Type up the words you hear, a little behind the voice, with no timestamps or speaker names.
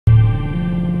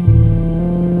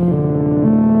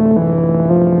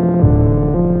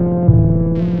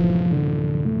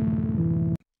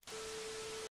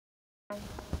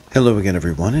Hello again,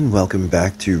 everyone, and welcome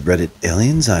back to Reddit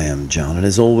Aliens. I am John, and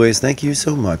as always, thank you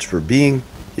so much for being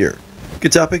here.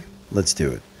 Good topic, let's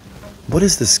do it. What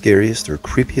is the scariest or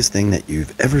creepiest thing that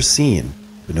you've ever seen,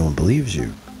 but no one believes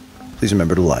you? Please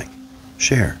remember to like,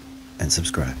 share, and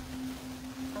subscribe.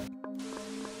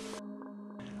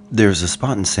 There's a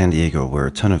spot in San Diego where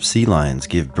a ton of sea lions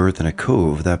give birth in a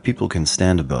cove that people can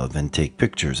stand above and take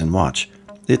pictures and watch.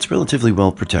 It's relatively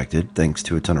well protected, thanks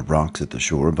to a ton of rocks at the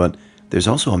shore, but there's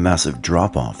also a massive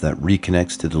drop-off that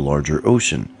reconnects to the larger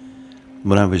ocean.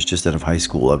 When I was just out of high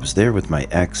school, I was there with my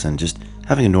ex and just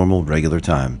having a normal, regular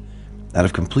time. Out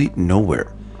of complete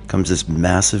nowhere comes this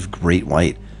massive great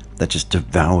white that just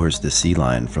devours the sea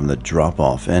lion from the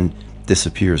drop-off and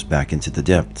disappears back into the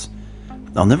depths.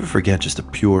 I'll never forget just the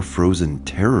pure frozen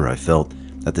terror I felt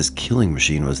that this killing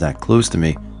machine was that close to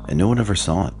me and no one ever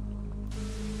saw it.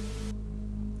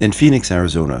 In Phoenix,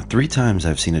 Arizona, 3 times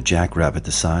I've seen a jackrabbit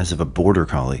the size of a border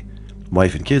collie.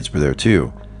 Wife and kids were there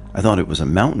too. I thought it was a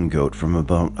mountain goat from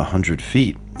about 100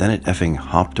 feet. Then it effing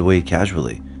hopped away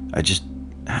casually.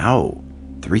 How?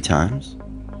 3 times?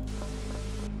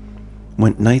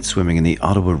 Went night swimming in the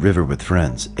Ottawa River with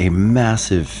friends. A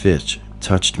massive fish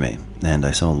touched me, and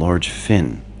I saw a large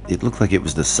fin. It looked like it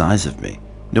was the size of me.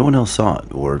 No one else saw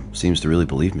it, or seems to really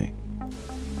believe me.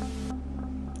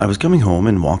 I was coming home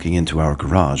and walking into our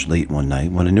garage late one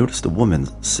night when I noticed a woman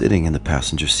sitting in the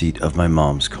passenger seat of my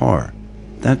mom's car.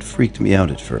 That freaked me out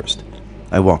at first.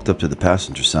 I walked up to the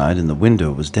passenger side and the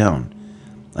window was down.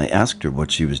 I asked her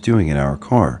what she was doing in our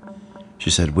car.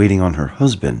 She said waiting on her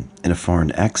husband in a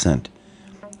foreign accent.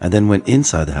 I then went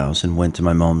inside the house and went to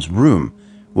my mom's room,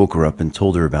 woke her up and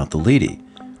told her about the lady.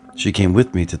 She came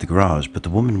with me to the garage, but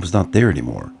the woman was not there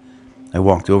anymore. I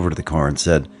walked over to the car and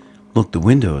said, "Look, the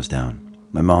window is down."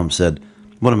 My mom said,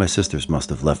 "One of my sisters must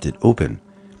have left it open."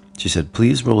 She said,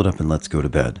 "Please roll it up and let's go to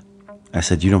bed." I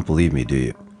said, "You don't believe me, do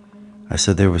you?" I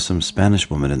said there was some Spanish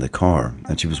woman in the car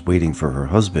and she was waiting for her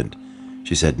husband.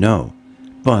 She said no,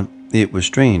 but it was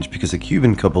strange because a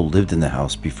Cuban couple lived in the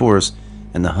house before us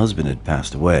and the husband had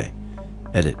passed away.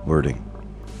 Edit wording.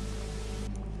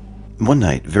 One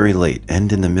night, very late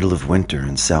and in the middle of winter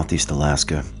in southeast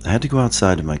Alaska, I had to go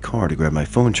outside in my car to grab my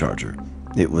phone charger.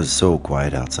 It was so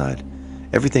quiet outside.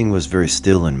 Everything was very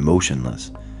still and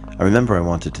motionless. I remember I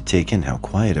wanted to take in how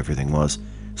quiet everything was,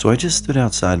 so I just stood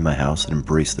outside my house and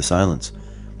embraced the silence.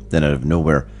 Then out of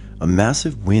nowhere, a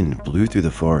massive wind blew through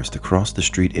the forest across the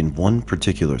street in one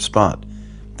particular spot.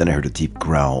 Then I heard a deep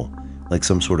growl, like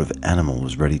some sort of animal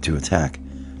was ready to attack.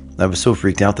 I was so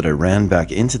freaked out that I ran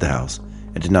back into the house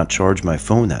and did not charge my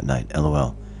phone that night,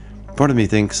 lol. Part of me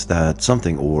thinks that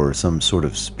something or some sort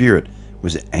of spirit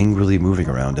was angrily moving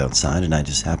around outside and I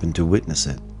just happened to witness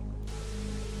it.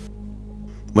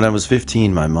 When I was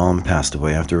 15, my mom passed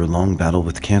away after a long battle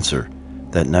with cancer.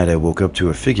 That night I woke up to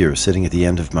a figure sitting at the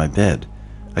end of my bed.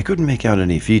 I couldn't make out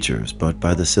any features, but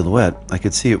by the silhouette, I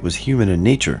could see it was human in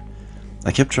nature.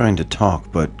 I kept trying to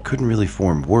talk, but couldn't really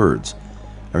form words.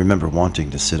 I remember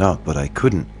wanting to sit up, but I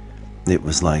couldn't. It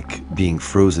was like being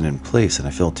frozen in place and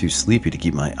I felt too sleepy to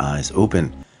keep my eyes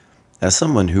open. As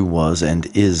someone who was and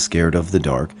is scared of the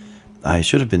dark, I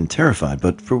should have been terrified,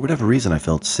 but for whatever reason I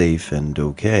felt safe and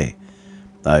okay.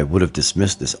 I would have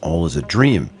dismissed this all as a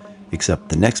dream, except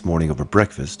the next morning over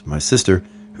breakfast, my sister,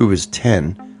 who was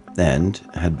 10 and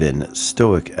had been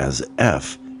stoic as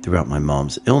F throughout my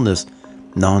mom's illness,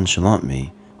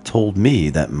 nonchalantly told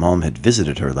me that mom had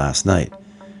visited her last night.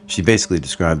 She basically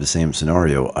described the same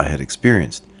scenario I had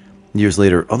experienced. Years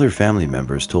later, other family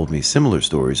members told me similar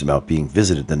stories about being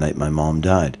visited the night my mom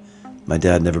died. My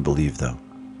dad never believed, though.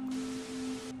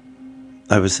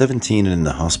 I was 17 and in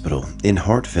the hospital, in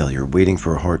heart failure, waiting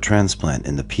for a heart transplant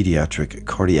in the pediatric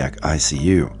cardiac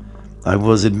ICU. I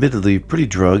was admittedly pretty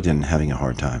drugged and having a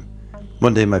hard time.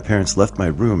 One day my parents left my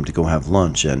room to go have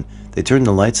lunch and they turned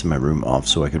the lights in my room off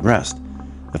so I could rest.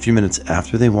 A few minutes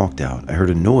after they walked out, I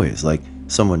heard a noise like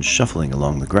someone shuffling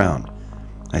along the ground.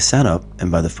 I sat up,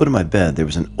 and by the foot of my bed there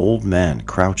was an old man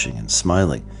crouching and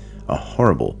smiling, a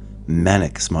horrible,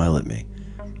 manic smile at me.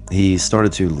 He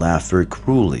started to laugh very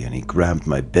cruelly, and he grabbed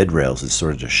my bed rails and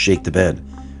started to shake the bed.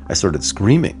 I started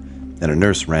screaming, and a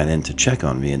nurse ran in to check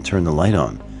on me and turn the light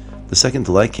on. The second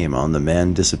the light came on, the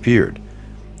man disappeared.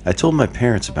 I told my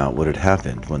parents about what had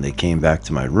happened when they came back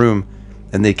to my room,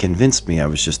 and they convinced me I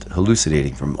was just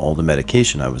hallucinating from all the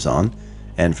medication I was on,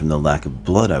 and from the lack of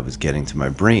blood I was getting to my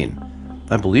brain.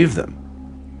 I believed them.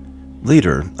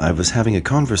 Later, I was having a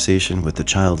conversation with the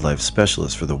child life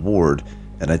specialist for the ward,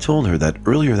 and I told her that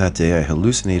earlier that day I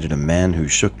hallucinated a man who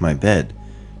shook my bed.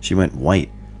 She went white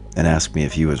and asked me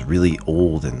if he was really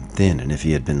old and thin and if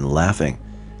he had been laughing.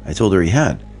 I told her he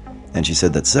had. and she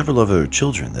said that several other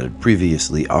children that had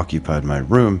previously occupied my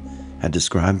room had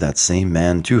described that same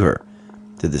man to her.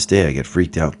 To this day, I get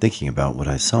freaked out thinking about what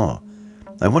I saw.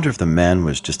 I wonder if the man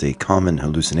was just a common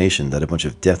hallucination that a bunch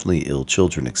of deathly ill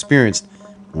children experienced,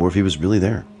 or if he was really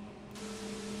there.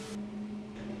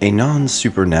 A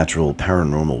non-supernatural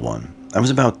paranormal one. I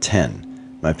was about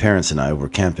 10. My parents and I were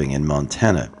camping in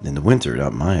Montana in the winter,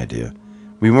 not my idea.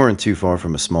 We weren't too far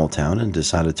from a small town and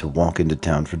decided to walk into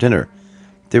town for dinner.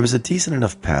 There was a decent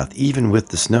enough path even with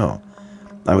the snow.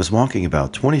 I was walking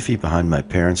about 20 feet behind my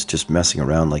parents, just messing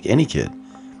around like any kid.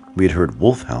 We had heard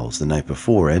wolf howls the night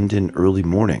before and in early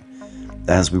morning.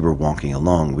 As we were walking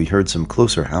along, we heard some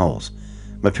closer howls.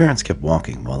 My parents kept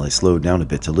walking while I slowed down a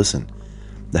bit to listen.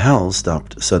 The howls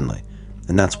stopped suddenly,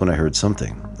 and that's when I heard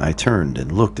something. I turned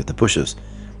and looked at the bushes.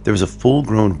 There was a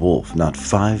full-grown wolf not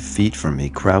 5 feet from me,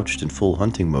 crouched in full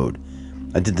hunting mode.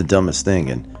 I did the dumbest thing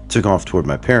and took off toward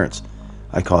my parents.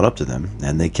 I caught up to them,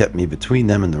 and they kept me between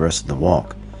them and the rest of the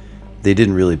walk. They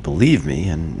didn't really believe me,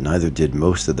 and neither did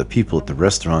most of the people at the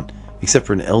restaurant, except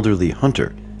for an elderly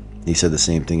hunter. He said the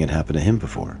same thing had happened to him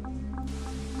before.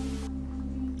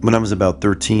 When I was about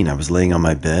 13, I was laying on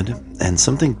my bed, and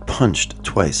something punched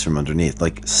twice from underneath,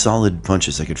 like solid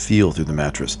punches I could feel through the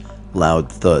mattress,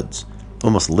 loud thuds,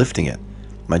 almost lifting it.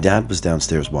 My dad was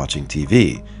downstairs watching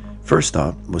TV. First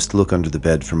thought was to look under the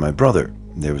bed for my brother.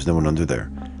 There was no one under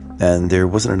there, and there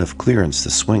wasn't enough clearance to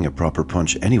swing a proper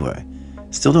punch anyway.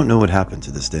 Still don't know what happened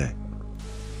to this day.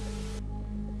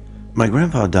 My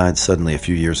grandpa died suddenly a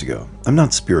few years ago. I'm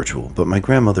not spiritual, but my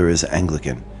grandmother is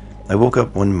Anglican. I woke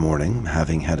up one morning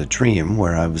having had a dream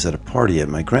where I was at a party at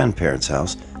my grandparents'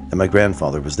 house and my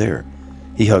grandfather was there.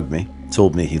 He hugged me,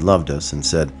 told me he loved us, and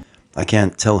said, "I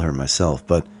can't tell her myself,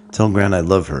 but tell Gran I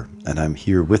love her and I'm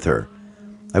here with her."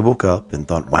 I woke up and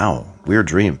thought, wow, weird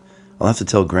dream. I'll have to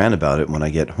tell Gran about it when I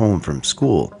get home from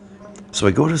school. So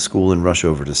I go to school and rush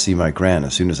over to see my Gran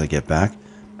as soon as I get back,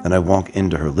 and I walk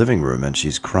into her living room and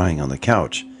she's crying on the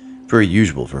couch. Very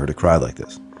usual for her to cry like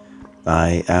this.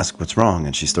 I ask what's wrong,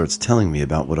 and she starts telling me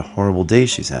about what a horrible day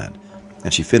she's had,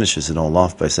 and she finishes it all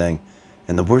off by saying,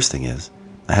 "And the worst thing is,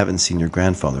 I haven't seen your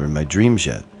grandfather in my dreams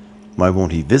yet. Why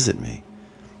won't he visit me?"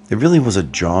 It really was a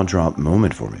jaw-drop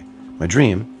moment for me. My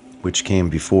dream, which came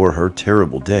before her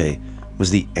terrible day, was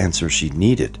the answer she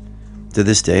needed. To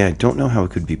this day, I don't know how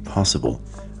it could be possible,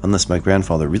 unless my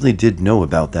grandfather really did know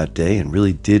about that day and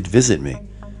really did visit me.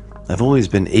 I've always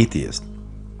been atheist,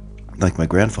 like my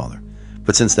grandfather,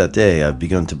 but since that day, I've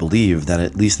begun to believe that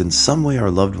at least in some way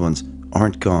our loved ones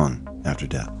aren't gone after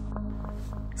death.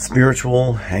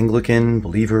 Spiritual, Anglican,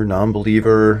 believer,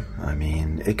 non-believer, I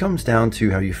mean, it comes down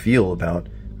to how you feel about,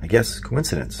 I guess,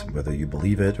 coincidence, whether you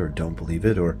believe it or don't believe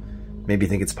it, or maybe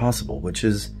think it's possible, which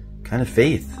is kind of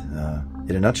faith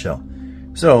in a nutshell.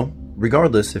 So,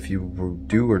 regardless if you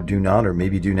do or do not, or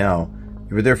maybe do now,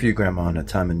 you were there for your grandma in a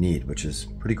time of need, which is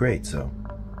pretty great, so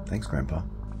thanks, Grandpa.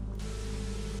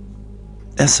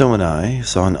 SO and I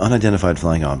saw an unidentified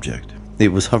flying object.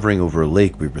 It was hovering over a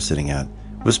lake we were sitting at.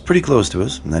 It was pretty close to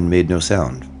us and made no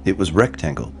sound. It was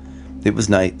rectangle. It was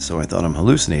night, so I thought I'm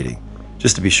hallucinating.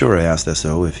 Just to be sure, I asked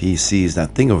SO if he sees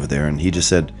that thing over there, and he just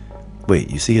said, "Wait,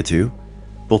 you see it too?"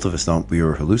 Both of us thought we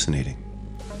were hallucinating.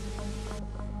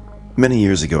 Many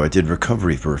years ago, I did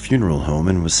recovery for a funeral home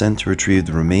and was sent to retrieve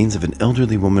the remains of an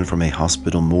elderly woman from a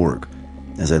hospital morgue.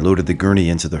 As I loaded the gurney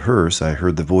into the hearse, I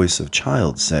heard the voice of a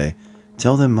child say,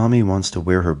 "Tell them Mommy wants to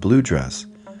wear her blue dress."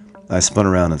 I spun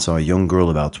around and saw a young girl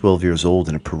about 12 years old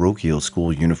in a parochial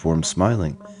school uniform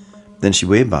smiling. Then she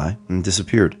waved by and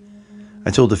disappeared.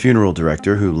 I told the funeral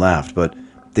director, who laughed, but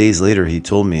days later he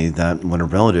told me that when a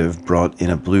relative brought in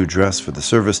a blue dress for the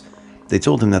service, they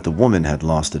told him that the woman had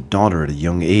lost a daughter at a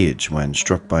young age when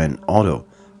struck by an auto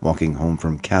walking home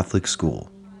from Catholic school.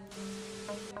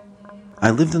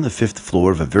 I lived on the 5th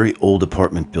floor of a very old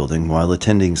apartment building while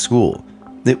attending school.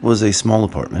 It was a small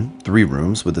apartment, 3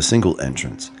 rooms with a single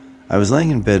entrance. I was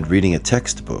laying in bed reading a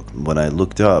textbook when I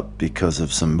looked up because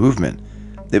of some movement.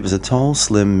 It was a tall,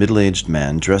 slim, middle-aged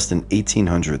man dressed in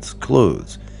 1800s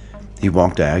clothes. He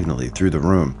walked diagonally through the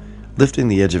room, lifting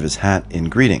the edge of his hat in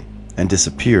greeting, and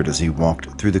disappeared as he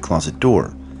walked through the closet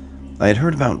door. I had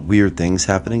heard about weird things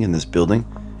happening in this building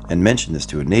and mentioned this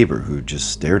to a neighbor who just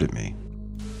stared at me.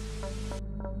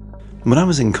 When I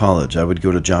was in college, I would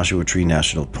go to Joshua Tree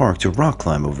National Park to rock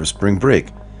climb over spring break.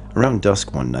 Around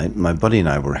dusk one night, my buddy and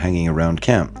I were hanging around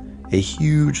camp. A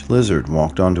huge lizard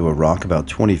walked onto a rock about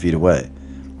 20 feet away.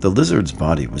 The lizard's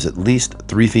body was at least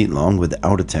 3 feet long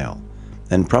without a tail,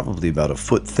 and probably about a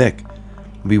foot thick.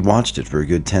 We watched it for a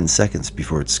good 10 seconds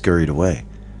before it scurried away.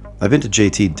 I've been to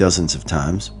JT dozens of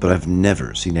times, but I've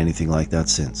never seen anything like that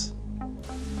since.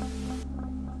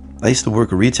 I used to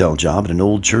work a retail job at an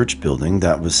old church building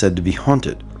that was said to be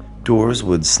haunted. Doors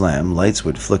would slam, lights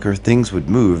would flicker, things would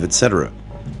move, etc.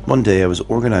 One day I was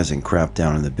organizing crap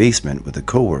down in the basement with a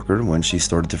coworker when she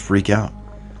started to freak out.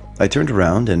 I turned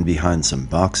around and behind some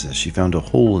boxes she found a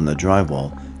hole in the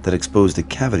drywall that exposed a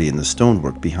cavity in the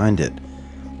stonework behind it.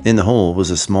 In the hole was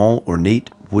a small,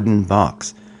 ornate wooden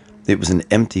box. It was an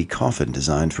empty coffin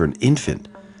designed for an infant.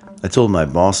 I told my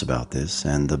boss about this,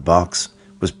 and the box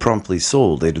was promptly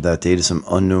sold later that day to some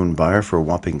unknown buyer for a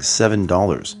whopping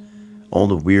 $7. All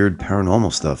the weird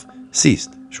paranormal stuff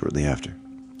ceased shortly after.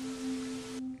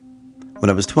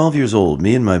 When I was 12 years old,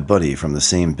 me and my buddy from the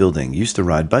same building used to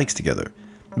ride bikes together.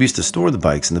 We used to store the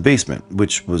bikes in the basement,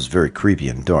 which was very creepy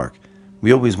and dark.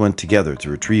 We always went together to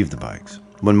retrieve the bikes.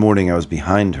 One morning I was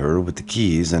behind her with the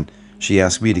keys, and she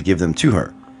asked me to give them to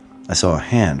her. I saw a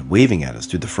hand waving at us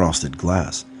through the frosted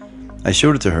glass. I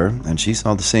showed it to her, and she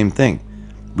saw the same thing.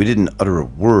 We didn't utter a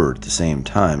word at the same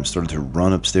time, started to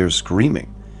run upstairs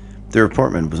screaming. Their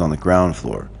apartment was on the ground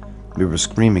floor. We were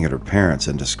screaming at her parents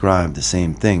and described the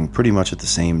same thing pretty much at the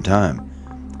same time.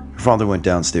 Her father went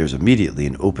downstairs immediately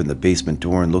and opened the basement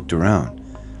door and looked around.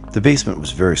 The basement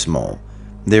was very small.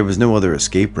 There was no other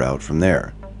escape route from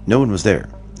there. No one was there,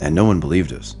 and no one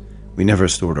believed us. We never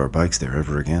stored our bikes there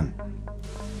ever again.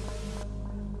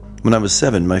 When I was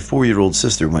 7, my 4-year-old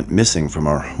sister went missing from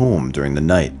our home during the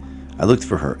night. I looked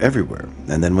for her everywhere,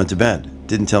 and then went to bed.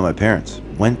 Didn't tell my parents.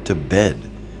 Went to bed.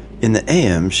 In the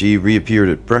AM, she reappeared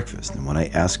at breakfast, and when I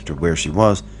asked her where she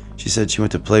was, she said she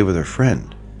went to play with her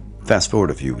friend. Fast forward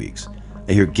a few weeks.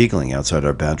 I hear giggling outside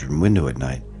our bedroom window at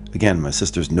night. Again, my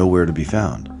sister's nowhere to be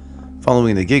found.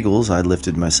 Following the giggles, I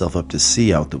lifted myself up to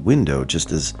see out the window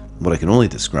just as what I can only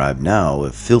describe now,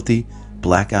 a filthy,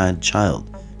 black-eyed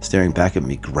child staring back at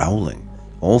me growling,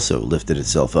 also lifted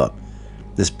itself up.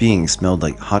 This being smelled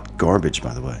like hot garbage,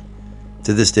 by the way.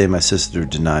 To this day, my sister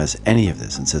denies any of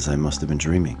this and says I must have been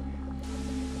dreaming.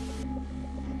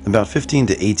 About 15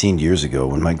 to 18 years ago,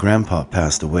 when my grandpa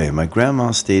passed away, my grandma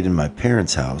stayed in my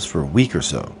parents' house for a week or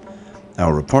so.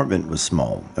 Our apartment was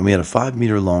small, and we had a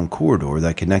 5-meter-long corridor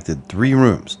that connected 3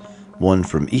 rooms, one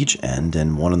from each end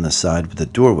and one on the side with a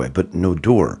doorway, but no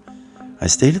door. I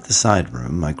stayed at the side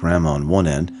room, my grandma on one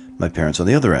end, my parents on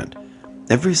the other end.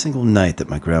 Every single night that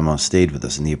my grandma stayed with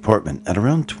us in the apartment, at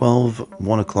around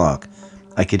 1 o'clock,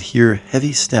 I could hear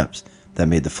heavy steps that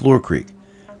made the floor creak.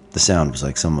 The sound was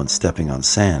like someone stepping on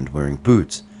sand wearing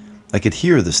boots. I could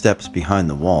hear the steps behind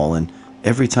the wall, and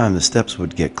every time the steps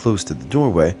would get close to the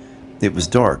doorway, it was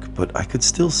dark, but I could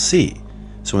still see.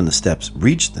 So when the steps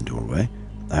reached the doorway,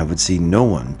 I would see no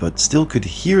one, but still could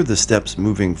hear the steps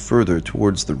moving further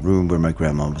towards the room where my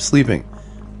grandma was sleeping.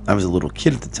 I was a little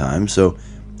kid at the time, so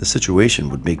the situation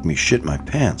would make me shit my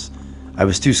pants. I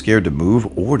was too scared to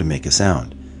move or to make a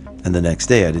sound. And the next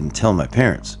day I didn't tell my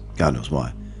parents, God knows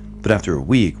why. But after a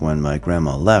week, when my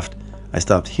grandma left, I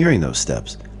stopped hearing those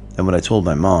steps, and when I told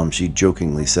my mom, she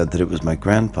jokingly said that it was my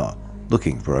grandpa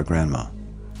looking for our grandma.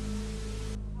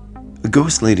 A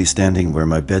ghost lady standing where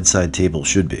my bedside table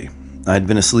should be. I'd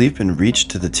been asleep and reached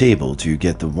to the table to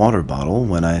get the water bottle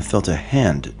when I felt a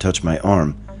hand touch my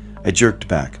arm. I jerked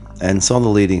back and saw the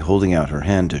lady holding out her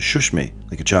hand to shush me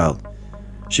like a child.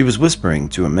 She was whispering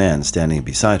to a man standing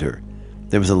beside her.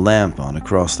 There was a lamp on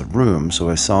across the room, so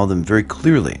I saw them very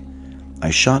clearly. I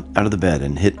shot out of the bed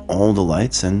and hit all the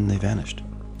lights, and they vanished.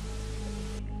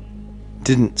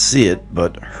 Didn't see it,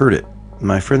 but heard it.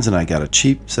 My friends and I got a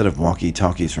cheap set of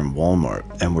walkie-talkies from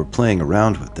Walmart, and were playing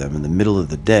around with them in the middle of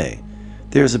the day.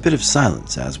 There's a bit of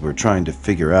silence as we're trying to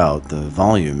figure out the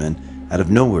volume, and out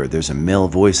of nowhere there's a male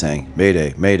voice saying,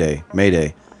 "Mayday, Mayday,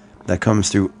 Mayday," that comes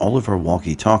through all of our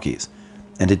walkie-talkies,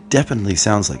 and it definitely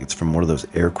sounds like it's from one of those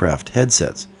aircraft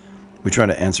headsets. We try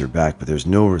to answer back, but there's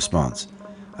no response.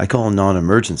 I call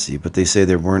non-emergency, but they say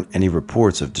there weren't any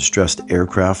reports of distressed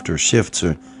aircraft or shifts,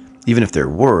 or even if there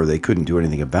were, they couldn't do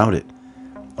anything about it.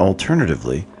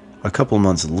 Alternatively, a couple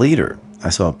months later, I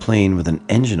saw a plane with an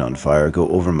engine on fire go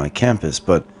over my campus,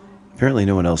 but apparently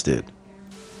no one else did.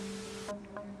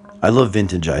 I love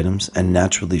vintage items and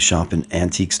naturally shop in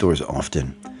antique stores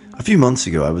often. A few months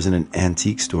ago, I was in an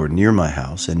antique store near my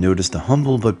house and noticed a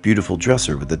humble but beautiful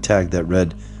dresser with a tag that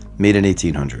read, "Made in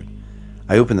 1800.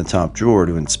 I opened the top drawer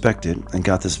to inspect it and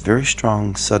got this very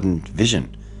strong, sudden vision.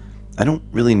 I don't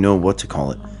really know what to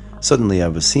call it. Suddenly, I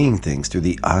was seeing things through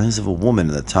the eyes of a woman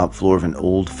in the top floor of an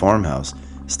old farmhouse,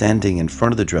 standing in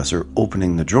front of the dresser,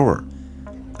 opening the drawer.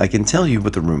 I can tell you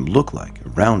what the room looked like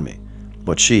around me,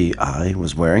 what I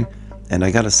was wearing, and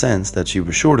I got a sense that she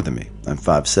was shorter than me. I'm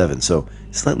 5'7", so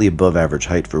slightly above average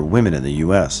height for women in the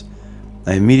US.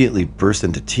 I immediately burst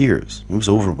into tears. It was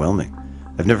overwhelming.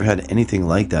 I've never had anything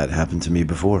like that happen to me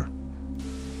before.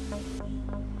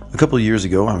 A couple years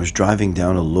ago, I was driving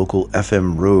down a local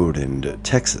FM road in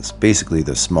Texas, basically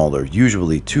the smaller,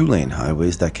 usually two-lane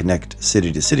highways that connect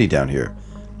city to city down here.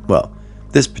 Well,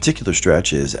 this particular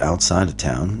stretch is outside of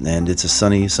town, and it's a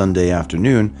sunny Sunday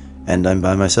afternoon, and I'm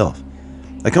by myself.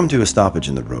 I come to a stoppage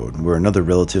in the road where another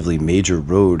relatively major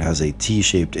road has a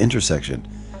T-shaped intersection.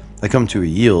 I come to a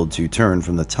yield to turn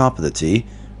from the top of the T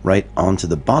right onto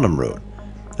the bottom road.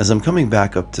 As I'm coming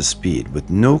back up to speed with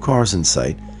no cars in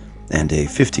sight and a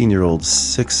 15-year-old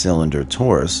six-cylinder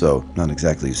Taurus, so not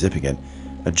exactly zipping it,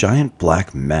 a giant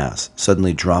black mass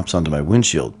suddenly drops onto my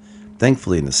windshield,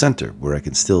 thankfully in the center where I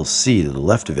can still see to the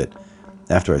left of it.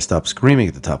 After I stop screaming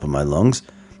at the top of my lungs,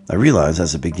 I realize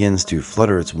as it begins to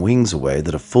flutter its wings away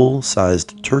that a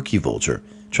full-sized turkey vulture,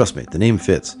 trust me, the name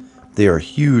fits, they are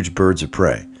huge birds of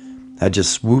prey, had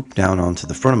just swooped down onto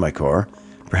the front of my car,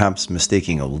 perhaps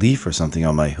mistaking a leaf or something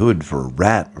on my hood for a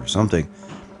rat or something.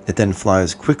 It then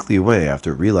flies quickly away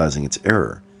after realizing its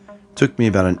error. It took me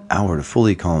about an hour to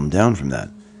fully calm down from that,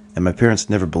 and my parents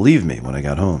never believed me when I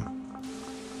got home.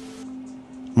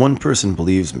 One person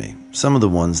believes me. Some of the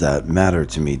ones that matter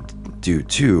to me do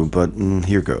too, but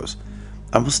here goes.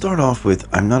 I will start off with,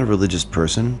 I'm not a religious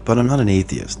person, but I'm not an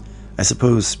atheist. I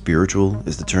suppose spiritual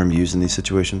is the term used in these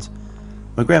situations.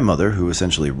 My grandmother, who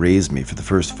essentially raised me for the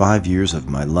first 5 years of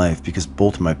my life because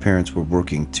both of my parents were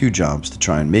working 2 jobs to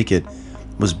try and make it,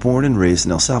 was born and raised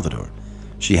in El Salvador.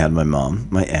 She had my mom,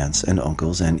 my aunts and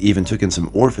uncles, and even took in some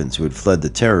orphans who had fled the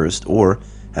terrorists or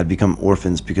had become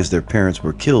orphans because their parents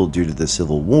were killed due to the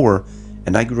Civil War,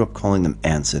 and I grew up calling them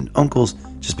aunts and uncles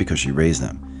just because she raised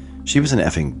them. She was an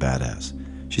effing badass.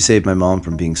 She saved my mom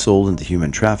from being sold into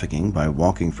human trafficking by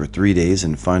walking for 3 days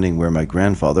and finding where my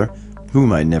grandfather,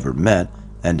 whom I never met,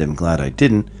 and am glad I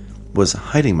didn't, was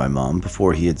hiding my mom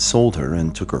before he had sold her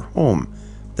and took her home.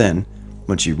 Then,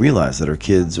 when she realized that her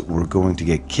kids were going to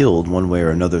get killed one way or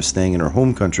another staying in her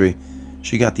home country,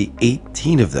 she got the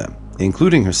 18 of them,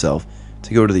 including herself,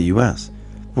 to go to the US.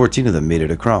 14 of them made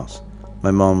it across.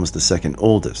 My mom was the second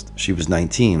oldest. She was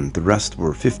 19, the rest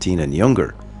were 15 and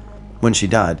younger. When she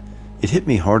died, it hit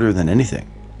me harder than anything.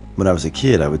 When I was a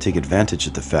kid, I would take advantage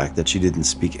of the fact that she didn't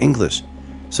speak English.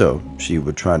 So she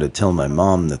would try to tell my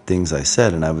mom the things I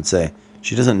said, and I would say,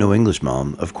 "She doesn't know English,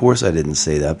 Mom. Of course I didn't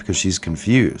say that because she's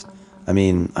confused." I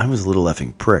mean, I was a little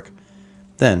effing prick.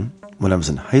 Then, when I was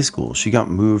in high school, she got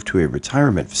moved to a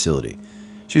retirement facility.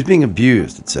 She was being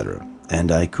abused, etc.,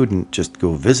 and I couldn't just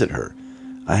go visit her.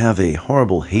 I have a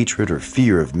horrible hatred or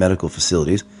fear of medical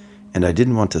facilities, and I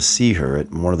didn't want to see her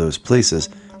at one of those places,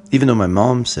 even though my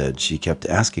mom said she kept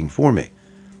asking for me.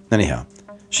 Anyhow,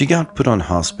 she got put on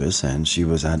hospice, and she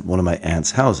was at one of my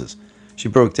aunt's houses. She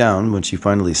broke down when she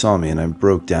finally saw me, and I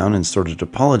broke down and started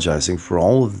apologizing for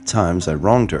all of the times I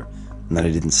wronged her, and that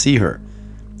I didn't see her.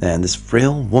 And this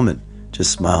frail woman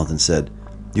just smiled and said,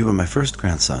 "You were my first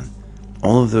grandson.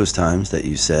 All of those times that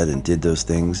you said and did those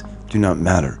things do not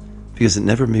matter, because it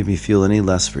never made me feel any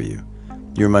less for you.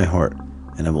 You're my heart,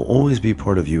 and I will always be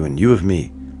part of you and you of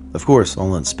me." Of course,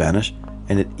 all in Spanish,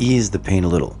 and it eased the pain a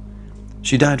little.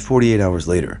 She died 48 hours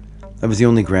later. I was the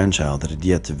only grandchild that had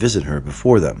yet to visit her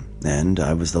before them, and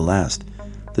I was the last.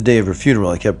 The day of her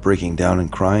funeral, I kept breaking down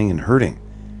and crying and hurting.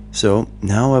 So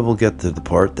now I will get to the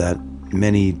part that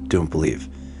many don't believe.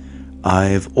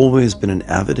 I've always been an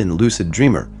avid and lucid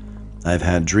dreamer. I've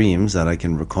had dreams that I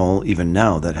can recall even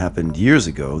now that happened years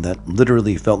ago that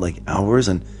literally felt like hours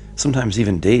and sometimes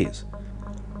even days.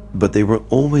 But they were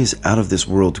always out of this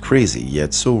world crazy,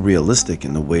 yet so realistic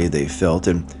in the way they felt,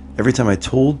 and every time I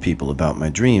told people about my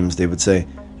dreams, they would say,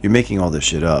 "You're making all this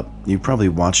shit up. You probably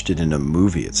watched it in a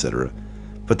movie, etc."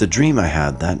 But the dream I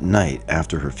had that night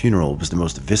after her funeral was the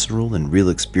most visceral and real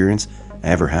experience I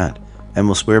ever had, and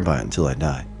will swear by it until I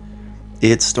die.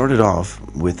 It started off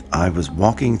with I was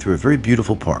walking through a very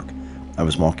beautiful park. I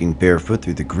was walking barefoot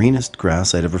through the greenest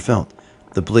grass I'd ever felt.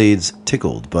 The blades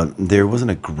tickled, but there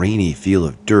wasn't a grainy feel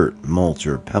of dirt, mulch,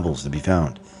 or pebbles to be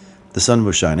found. The sun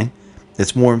was shining,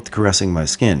 its warmth caressing my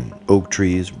skin. Oak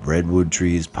trees, redwood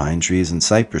trees, pine trees, and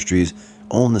cypress trees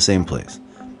all in the same place.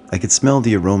 I could smell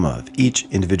the aroma of each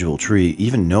individual tree,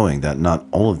 even knowing that not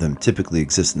all of them typically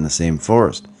exist in the same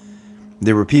forest.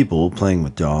 There were people playing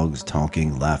with dogs,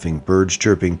 talking, laughing, birds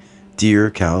chirping, deer,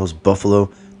 cows, buffalo,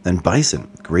 and bison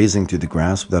grazing through the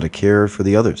grass without a care for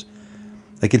the others.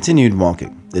 I continued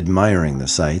walking, admiring the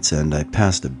sights, and I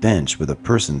passed a bench with a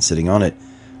person sitting on it,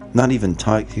 not even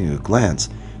taking a glance,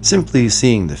 simply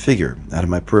seeing the figure out of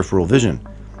my peripheral vision.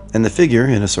 And the figure,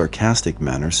 in a sarcastic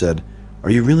manner, said, "Are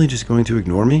you really just going to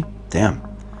ignore me? Damn."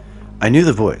 I knew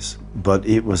the voice, but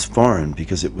it was foreign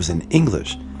because it was in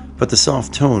English, but the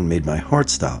soft tone made my heart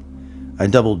stop. I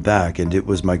doubled back, and it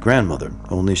was my grandmother,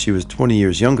 only she was 20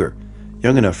 years younger,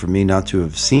 young enough for me not to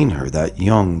have seen her that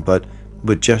young, but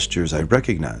with gestures I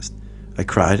recognized. I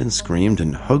cried and screamed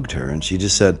and hugged her, and she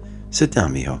just said, "Sit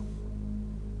down, mijo."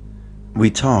 We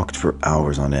talked for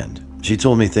hours on end. She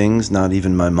told me things not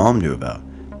even my mom knew about,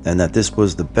 and that this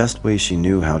was the best way she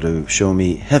knew how to show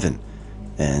me heaven,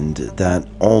 and that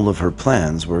all of her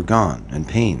plans were gone and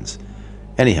pains.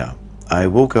 Anyhow, I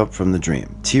woke up from the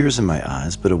dream, tears in my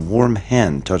eyes, but a warm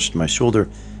hand touched my shoulder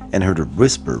and heard her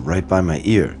whisper right by my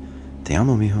ear, "Te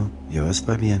amo, mijo, yo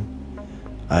estoy bien."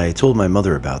 I told my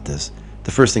mother about this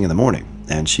the first thing in the morning,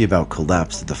 and she about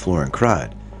collapsed at the floor and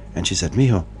cried. And she said,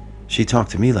 "Mijo, she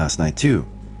talked to me last night too.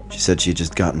 She said she'd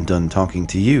just gotten done talking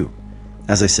to you."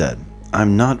 As I said,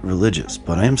 I'm not religious,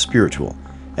 but I am spiritual,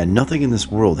 and nothing in this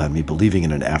world had me believing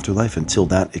in an afterlife until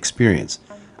that experience.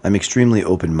 I'm extremely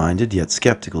open-minded, yet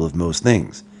skeptical of most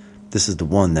things. This is the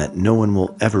one that no one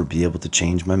will ever be able to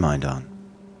change my mind on.